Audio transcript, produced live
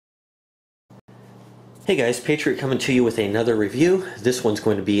Hey guys, Patriot coming to you with another review. This one's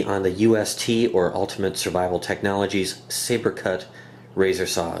going to be on the UST, or Ultimate Survival Technologies, Sabercut Razor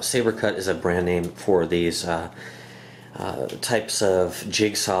Saw. Sabercut is a brand name for these types of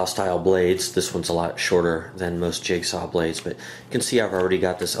jigsaw style blades. This one's a lot shorter than most jigsaw blades, but you can see I've already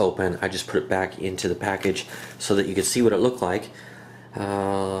got this open. I just put it back into the package so that you can see what it looked like.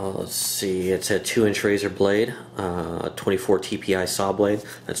 Let's see, it's a 2-inch razor blade, 24 TPI saw blade.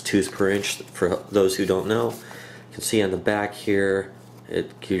 That's 2s per inch for those who don't know. You can see on the back here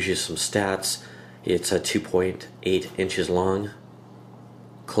it gives you some stats. It's a 2.8 inches long,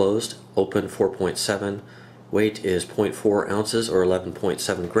 closed, open 4.7, weight is 0.4 ounces or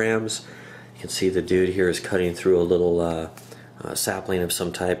 11.7 grams. You can see the dude here is cutting through a little sapling of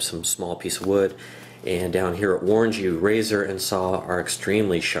some type, some small piece of wood. And down here it warns you, razor and saw are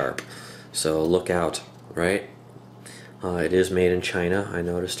extremely sharp, so look out, right? It is made in China, I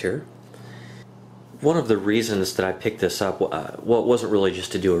noticed here. One of the reasons that I picked this up, well, it wasn't really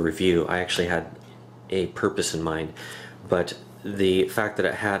just to do a review. I actually had a purpose in mind, but the fact that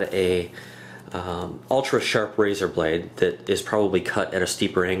it had a ultra sharp razor blade that is probably cut at a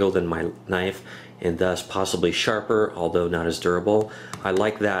steeper angle than my knife, and thus possibly sharper, although not as durable. I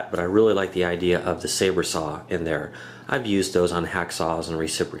like that, but I really like the idea of the Saber saw in there. I've used those on hacksaws and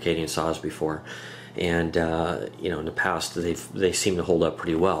reciprocating saws before, and you know, in the past they seem to hold up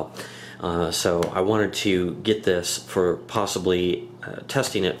pretty well. So I wanted to get this for possibly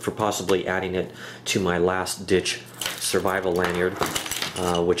testing it, for possibly adding it to my last ditch survival lanyard,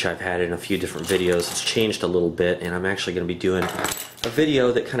 which I've had in a few different videos. It's changed a little bit, and I'm actually going to be doing a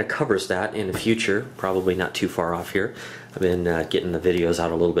video that kind of covers that in the future, probably not too far off here. I've been getting the videos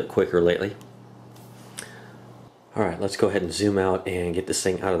out a little bit quicker lately. Alright, let's go ahead and zoom out and get this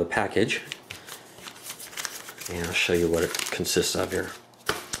thing out of the package, and I'll show you what it consists of here.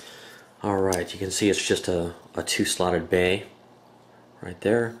 Alright, you can see it's just a 2-slotted bay right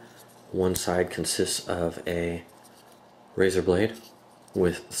there. One side consists of a razor blade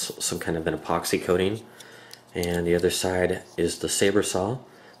with some kind of an epoxy coating, and the other side is the Saber saw.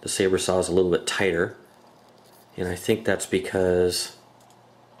 The Saber saw is a little bit tighter, and I think that's because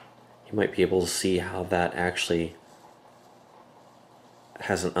you might be able to see how that actually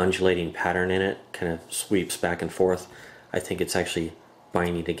has an undulating pattern in it, kind of sweeps back and forth. I think it's actually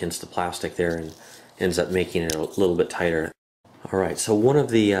binding against the plastic there and ends up making it a little bit tighter. Alright, so one of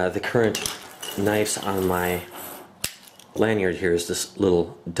the current knives on my lanyard here is this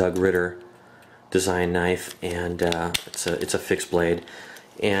little Doug Ritter design knife, and it's a fixed blade,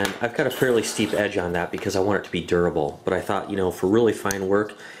 and I've got a fairly steep edge on that because I want it to be durable, but I thought, you know, for really fine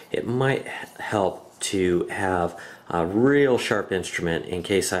work it might help to have a real sharp instrument in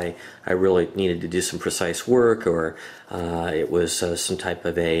case I really needed to do some precise work, or it was some type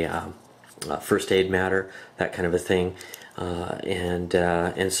of a first aid matter, that kind of a thing,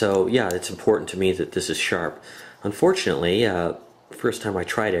 and so yeah, it's important to me that this is sharp. Unfortunately, first time I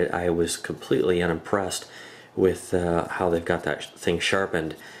tried it, I was completely unimpressed with how they've got that thing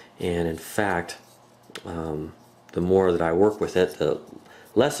sharpened, and in fact, the more that I work with it, the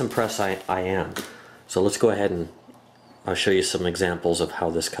less impressed I am. So let's go ahead and I'll show you some examples of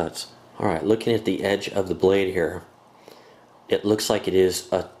how this cuts. Alright, looking at the edge of the blade here, it looks like it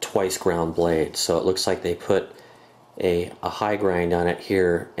is a twice ground blade, so it looks like they put a high grind on it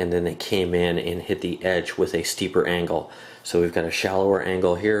here, and then they came in and hit the edge with a steeper angle. So we've got a shallower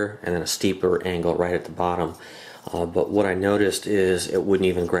angle here and then a steeper angle right at the bottom. But what I noticed is it wouldn't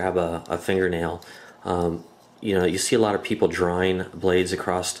even grab a fingernail. You know, you see a lot of people drawing blades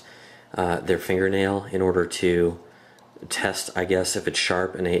across their fingernail in order to test, I guess, if it's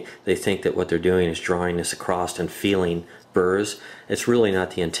sharp, and they think that what they're doing is drawing this across and feeling burrs. It's really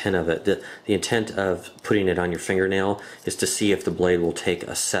not the intent of it. The intent of putting it on your fingernail is to see if the blade will take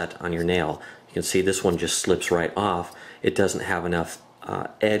a set on your nail. You can see this one just slips right off. It doesn't have enough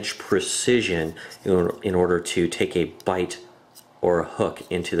edge precision in order to take a bite or a hook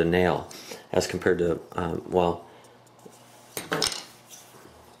into the nail, as compared to, well,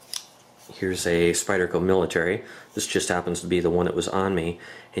 here's a Spyderco Military. This just happens to be the one that was on me,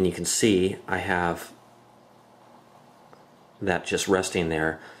 and you can see I have that just resting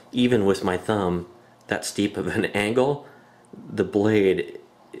there. Even with my thumb that steep of an angle, the blade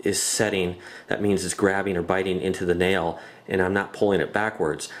is setting. That means it's grabbing or biting into the nail, and I'm not pulling it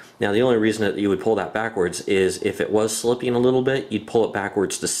backwards. Now, the only reason that you would pull that backwards is if it was slipping a little bit, you'd pull it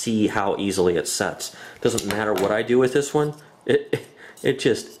backwards to see how easily it sets. Doesn't matter what I do with this one, it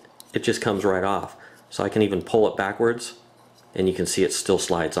just comes right off. So I can even pull it backwards and you can see it still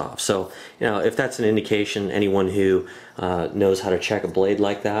slides off. So, you know, if that's an indication, anyone who knows how to check a blade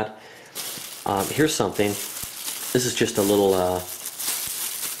like that, Here's something. This is just a little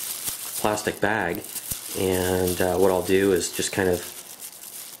plastic bag, and what I'll do is just kind of,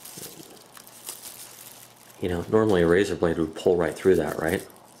 you know, normally a razor blade would pull right through that, right?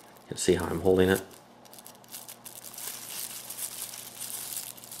 You can see how I'm holding it.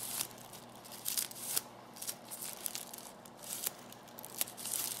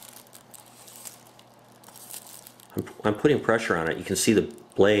 I'm putting pressure on it. You can see the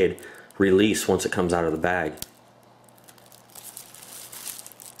blade release once it comes out of the bag.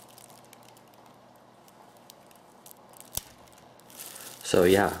 So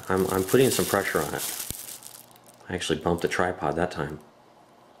yeah, I'm putting some pressure on it. I actually bumped the tripod that time.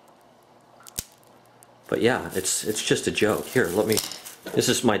 But yeah, it's just a joke. Here, let me. This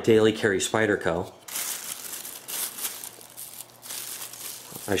is my daily carry Spyderco.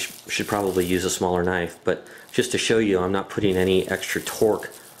 I should probably use a smaller knife, but just to show you, I'm not putting any extra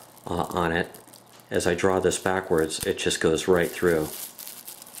torque on it. As I draw this backwards, it just goes right through.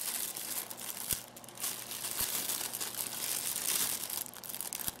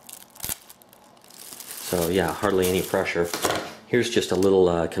 So yeah, hardly any pressure. Here's just a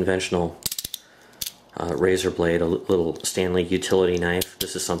little conventional razor blade, a little Stanley utility knife.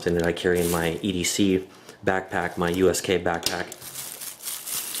 This is something that I carry in my EDC backpack, my USK backpack.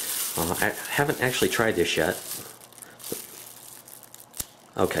 I haven't actually tried this yet.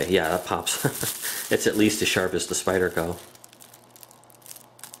 Okay, yeah, that pops. It's at least as sharp as the Spyderco.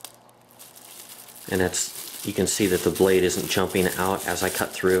 And that's, you can see that the blade isn't jumping out as I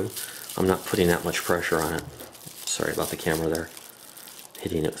cut through. I'm not putting that much pressure on it. Sorry about the camera there.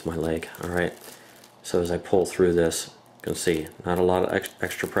 Hitting it with my leg. Alright, so as I pull through this, you can see not a lot of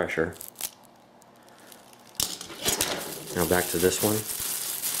extra pressure. Now back to this one.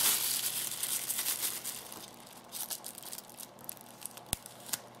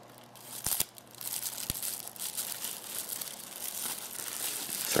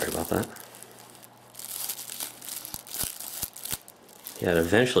 Sorry about that. Yeah, it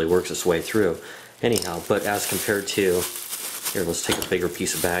eventually works its way through. Anyhow, but as compared to, here, let's take a bigger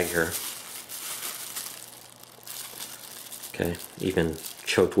piece of bag here. Okay, even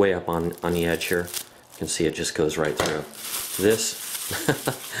choked way up on the edge here. You can see it just goes right through. This,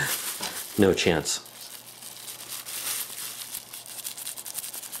 no chance.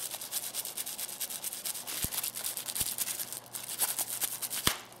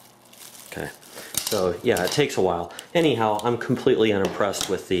 Okay, so yeah, it takes a while. Anyhow, I'm completely unimpressed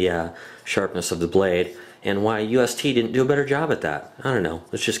with the sharpness of the blade, and why UST didn't do a better job at that. I don't know,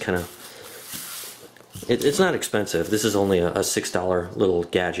 it's just kind of, it's not expensive. This is only a $6 little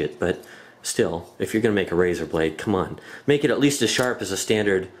gadget, but still, if you're going to make a razor blade, come on. Make it at least as sharp as a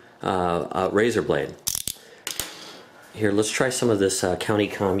standard razor blade. Here, let's try some of this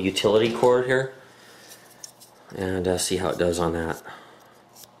CountyComm utility cord here, and see how it does on that.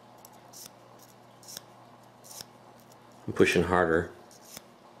 I'm pushing harder.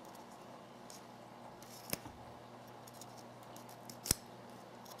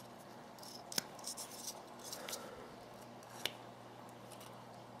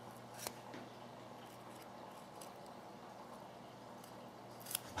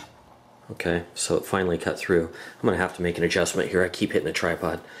 Okay, so it finally cut through. I'm going to have to make an adjustment here. I keep hitting the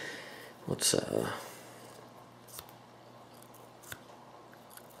tripod. Let's I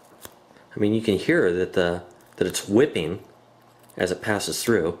mean, you can hear that that it's whipping as it passes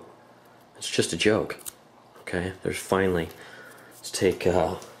through. It's just a joke. Okay, there's finally. Let's take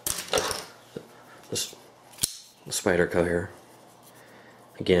this Spyderco here.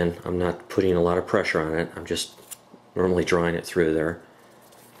 Again, I'm not putting a lot of pressure on it. I'm just normally drawing it through there.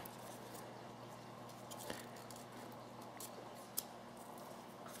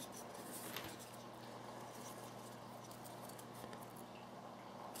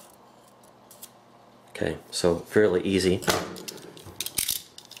 Okay, so fairly easy.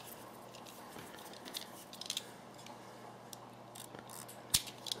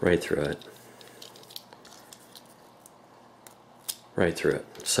 Right through it. Right through it.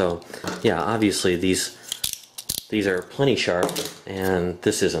 So, yeah, obviously these are plenty sharp, and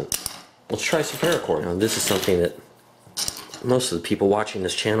this isn't. Let's try some paracord. Now, this is something that most of the people watching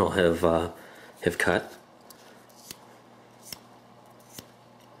this channel have cut.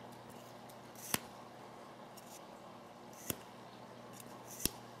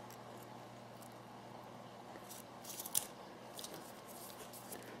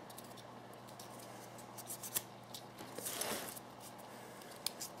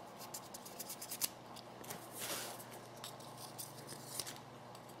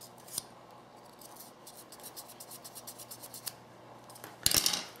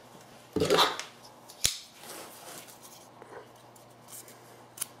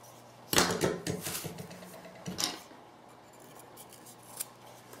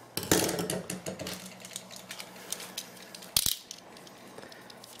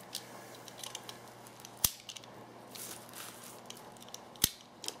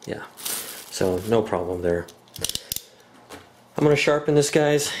 Yeah, so no problem there. I'm going to sharpen this,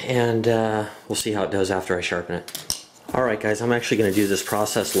 guys, and we'll see how it does after I sharpen it. Alright guys, I'm actually going to do this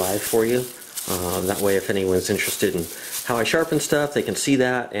process live for you. That way if anyone's interested in how I sharpen stuff, they can see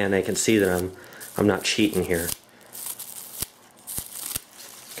that, and they can see that I'm not cheating here.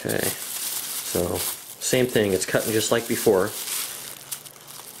 Okay, so same thing, it's cutting just like before.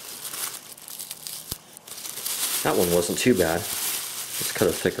 That one wasn't too bad. Let's cut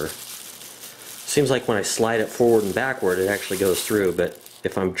it thicker. Seems like when I slide it forward and backward it actually goes through, but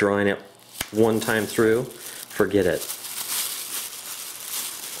if I'm drawing it one time through, forget it.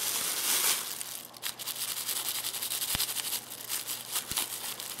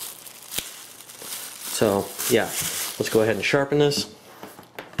 So yeah, let's go ahead and sharpen this.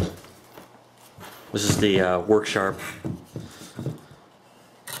 This is the Work Sharp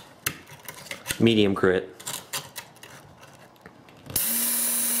medium grit.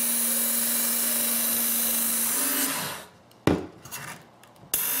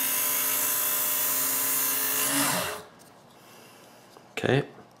 Okay,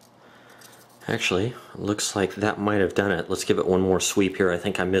 actually, it looks like that might have done it. Let's give it one more sweep here. I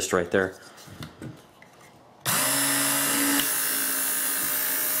think I missed right there.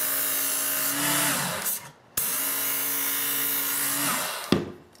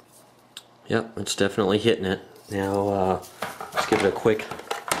 Yep, it's definitely hitting it. Now, let's give it a quick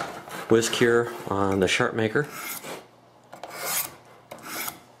whisk here on the sharp maker.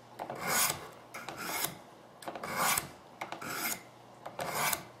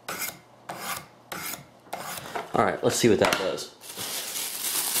 Alright, let's see what that does.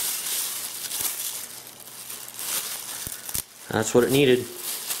 That's what it needed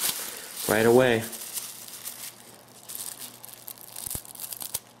right away.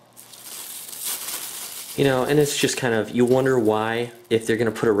 You know, and it's just kind of, you wonder why, if they're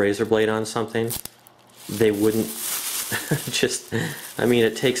going to put a razor blade on something, they wouldn't just, I mean,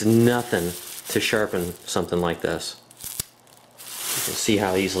 it takes nothing to sharpen something like this. You can see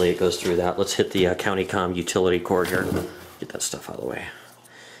how easily it goes through that. Let's hit the CountyCom utility cord here. Get that stuff out of the way.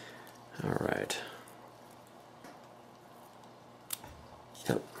 Alright.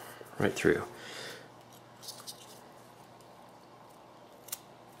 Yep, right through.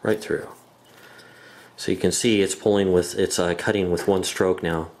 Right through. So you can see it's pulling with, it's cutting with one stroke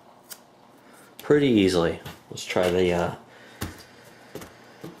now. Pretty easily. Let's try the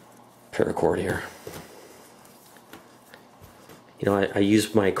paracord here. You know, I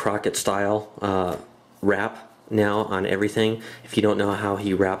use my Crockett style wrap now on everything. If you don't know how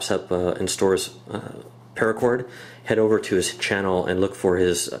he wraps up and stores paracord, head over to his channel and look for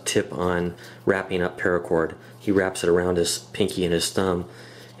his tip on wrapping up paracord. He wraps it around his pinky and his thumb,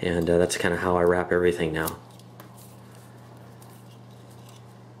 and that's kind of how I wrap everything now.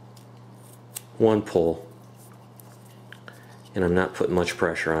 One pull, and I'm not putting much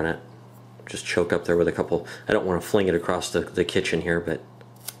pressure on it. Just choke up there with a couple. I don't want to fling it across the kitchen here, but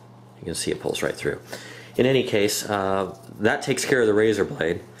you can see it pulls right through. In any case, that takes care of the razor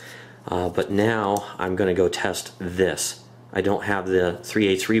blade, but now I'm going to go test this. I don't have the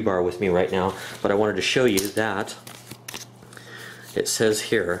 3/8 rebar with me right now, but I wanted to show you that it says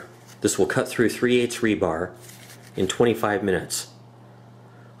here this will cut through 3/8 rebar in 25 minutes.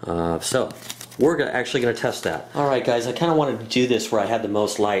 So we're actually going to test that. Alright guys, I kind of wanted to do this where I had the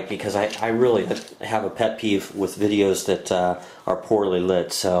most light, because I really have a pet peeve with videos that are poorly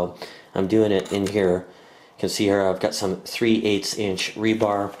lit, so I'm doing it in here. You can see here I've got some 3/8 inch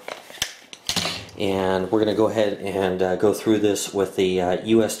rebar, and we're going to go ahead and go through this with the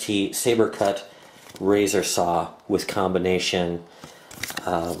UST Sabercut Razor Saw with combination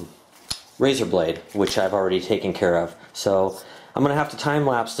razor blade, which I've already taken care of. So I'm going to have to time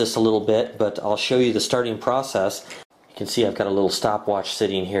lapse this a little bit, but I'll show you the starting process. You can see I've got a little stopwatch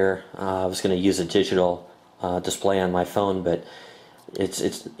sitting here. I was going to use a digital display on my phone, but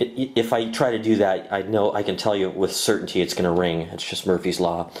if I try to do that, I know I can tell you with certainty it's going to ring. It's just Murphy's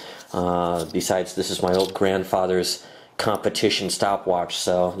Law. Besides, this is my old grandfather's competition stopwatch,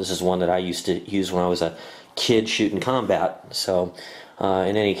 so this is one that I used to use when I was a kid shooting combat. So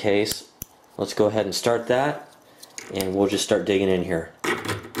in any case, let's go ahead and start that, and we'll just start digging in here.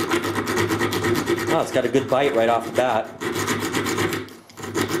 Oh, it's got a good bite right off the bat.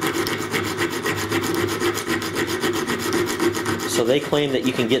 So they claim that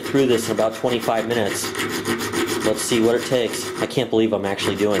you can get through this in about 25 minutes. Let's see what it takes. I can't believe I'm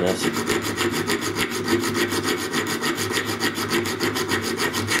actually doing this.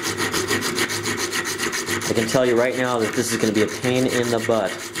 I can tell you right now that this is going to be a pain in the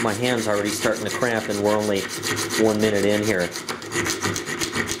butt. My hand's already starting to cramp, and we're only 1 minute in here.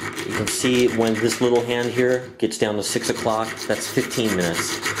 can see when this little hand here gets down to 6 o'clock, that's 15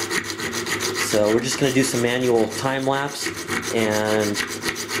 minutes. So we're just going to do some manual time lapse and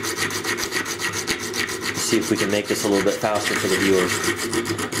see if we can make this a little bit faster for the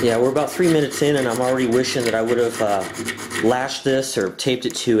viewers. Yeah, we're about 3 minutes in and I'm already wishing that I would have lashed this or taped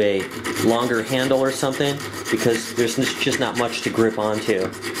it to a longer handle or something, because there's just not much to grip onto.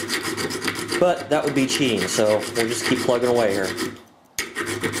 But that would be cheating, so we'll just keep plugging away here.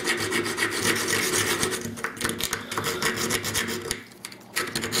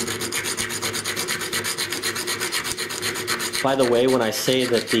 By the way, when I say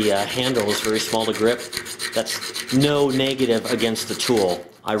that the handle is very small to grip, that's no negative against the tool.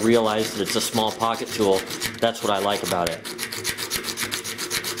 I realize that it's a small pocket tool. That's what I like about it.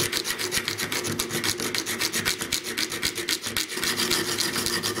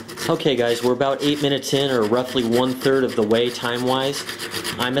 Okay guys, we're about 8 minutes in, or roughly 1/3 of the way time-wise.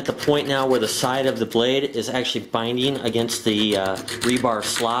 I'm at the point now where the side of the blade is actually binding against the rebar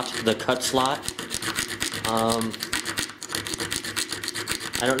slot, the cut slot.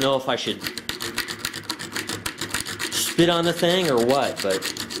 I don't know if I should spit on the thing or what, but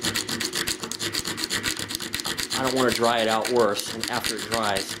I don't want to dry it out worse and after it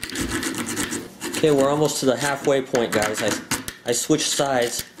dries. Okay, we're almost to the halfway point, guys. I switched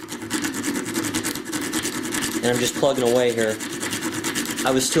sides and I'm just plugging away here.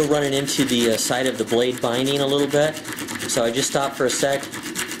 I was still running into the side of the blade binding a little bit, so I just stopped for a sec,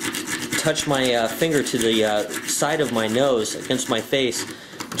 touched my finger to the side of my nose against my face.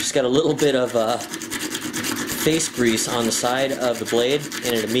 Just got a little bit of face grease on the side of the blade,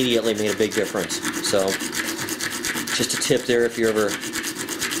 and it immediately made a big difference. So just a tip there if you're ever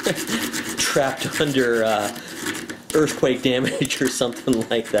trapped under earthquake damage or something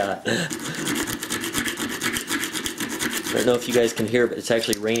like that. I don't know if you guys can hear, but it's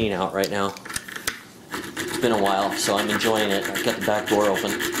actually raining out right now. It's been a while, so I'm enjoying it. I've got the back door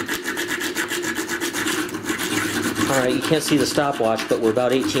open. Alright, you can't see the stopwatch, but we're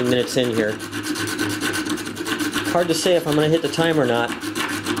about 18 minutes in here. Hard to say if I'm going to hit the time or not.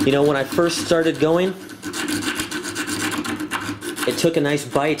 You know, when I first started going, it took a nice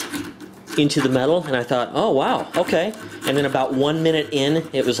bite into the metal, and I thought, oh wow, okay. And then about 1 minute in,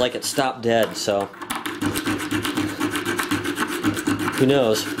 it was like it stopped dead, so who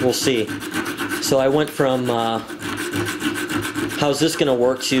knows? We'll see. So I went from how's this going to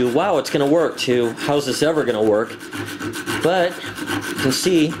work to wow, it's going to work, to how's this ever going to work? But you can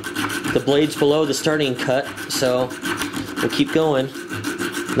see the blade's below the starting cut, so we'll keep going.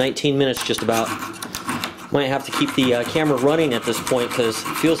 19 minutes just about. Might have to keep the camera running at this point because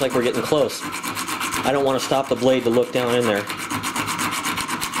it feels like we're getting close. I don't want to stop the blade to look down in there.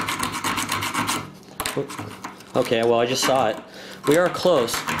 Okay, well I just saw it. We are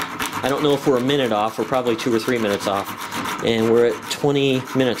close. I don't know if we're a minute off. We're probably 2 or 3 minutes off. And we're at 20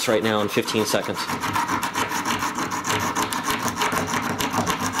 minutes right now and 15 seconds.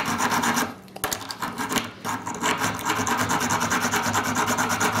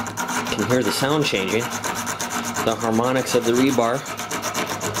 You can hear the sound changing. The harmonics of the rebar.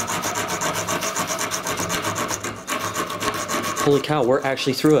 Holy cow, we're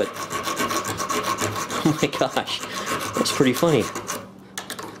actually through it. Oh my gosh, that's pretty funny.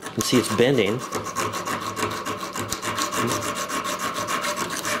 You can see it's bending.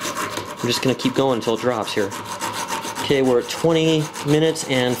 I'm just going to keep going until it drops here. Okay, we're at 20 minutes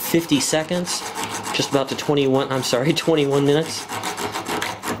and 50 seconds. Just about to 21, I'm sorry, 21 minutes.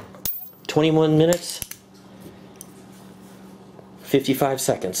 21 minutes. 55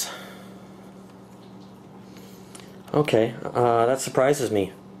 seconds. Okay, that surprises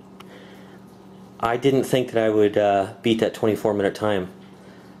me. I didn't think that I would beat that 24-minute time.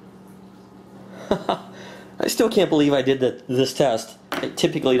 I still can't believe I did this test. I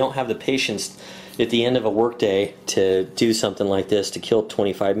typically don't have the patience at the end of a workday to do something like this, to kill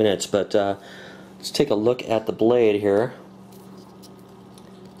 25 minutes, but let's take a look at the blade here.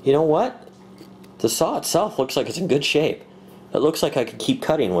 You know what? The saw itself looks like it's in good shape. It looks like I could keep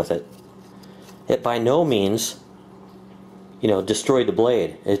cutting with it. It by no means, you know, destroyed the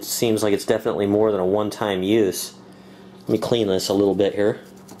blade. It seems like it's definitely more than a one-time use. Let me clean this a little bit here.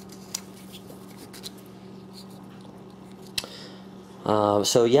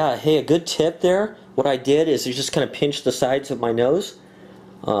 So yeah, hey, a good tip there. What I did is I just kind of pinched the sides of my nose,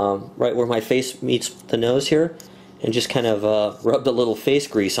 right where my face meets the nose here, and just kind of rubbed a little face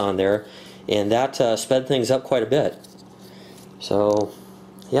grease on there, and that sped things up quite a bit. So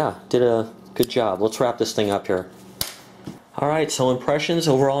yeah, did a good job. Let's wrap this thing up here. Alright, so impressions,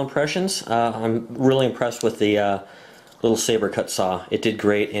 overall impressions. I'm really impressed with the little Sabercut saw. It did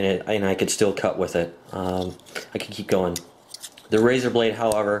great, and I could still cut with it. I could keep going. The razor blade,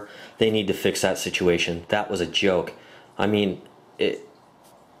 however, they need to fix that situation. That was a joke. I mean, it's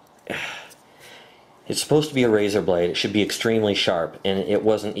supposed to be a razor blade. It should be extremely sharp, and it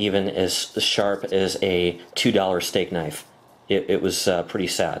wasn't even as sharp as a $2 steak knife. It was pretty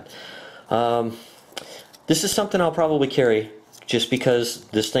sad. This is something I'll probably carry just because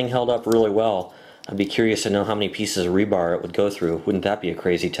this thing held up really well. I'd be curious to know how many pieces of rebar it would go through. Wouldn't that be a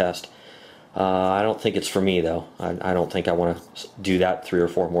crazy test? I don't think it's for me, though. I don't think I want to do that 3 or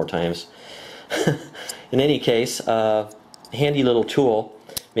 4 more times. In any case, handy little tool.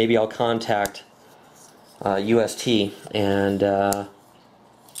 Maybe I'll contact UST and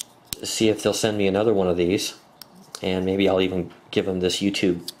see if they'll send me another one of these, and maybe I'll even give them this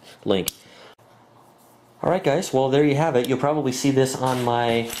YouTube link. Alright guys, well there you have it. You'll probably see this on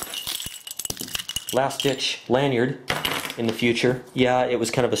my last ditch lanyard in the future. Yeah, it was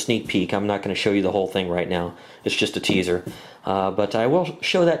kind of a sneak peek. I'm not going to show you the whole thing right now. It's just a teaser. But I will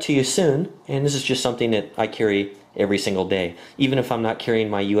show that to you soon, and this is just something that I carry every single day. Even if I'm not carrying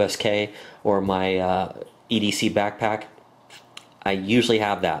my USK or my EDC backpack, I usually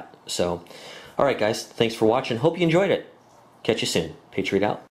have that. So, alright guys, thanks for watching. Hope you enjoyed it. Catch you soon. Patriot out.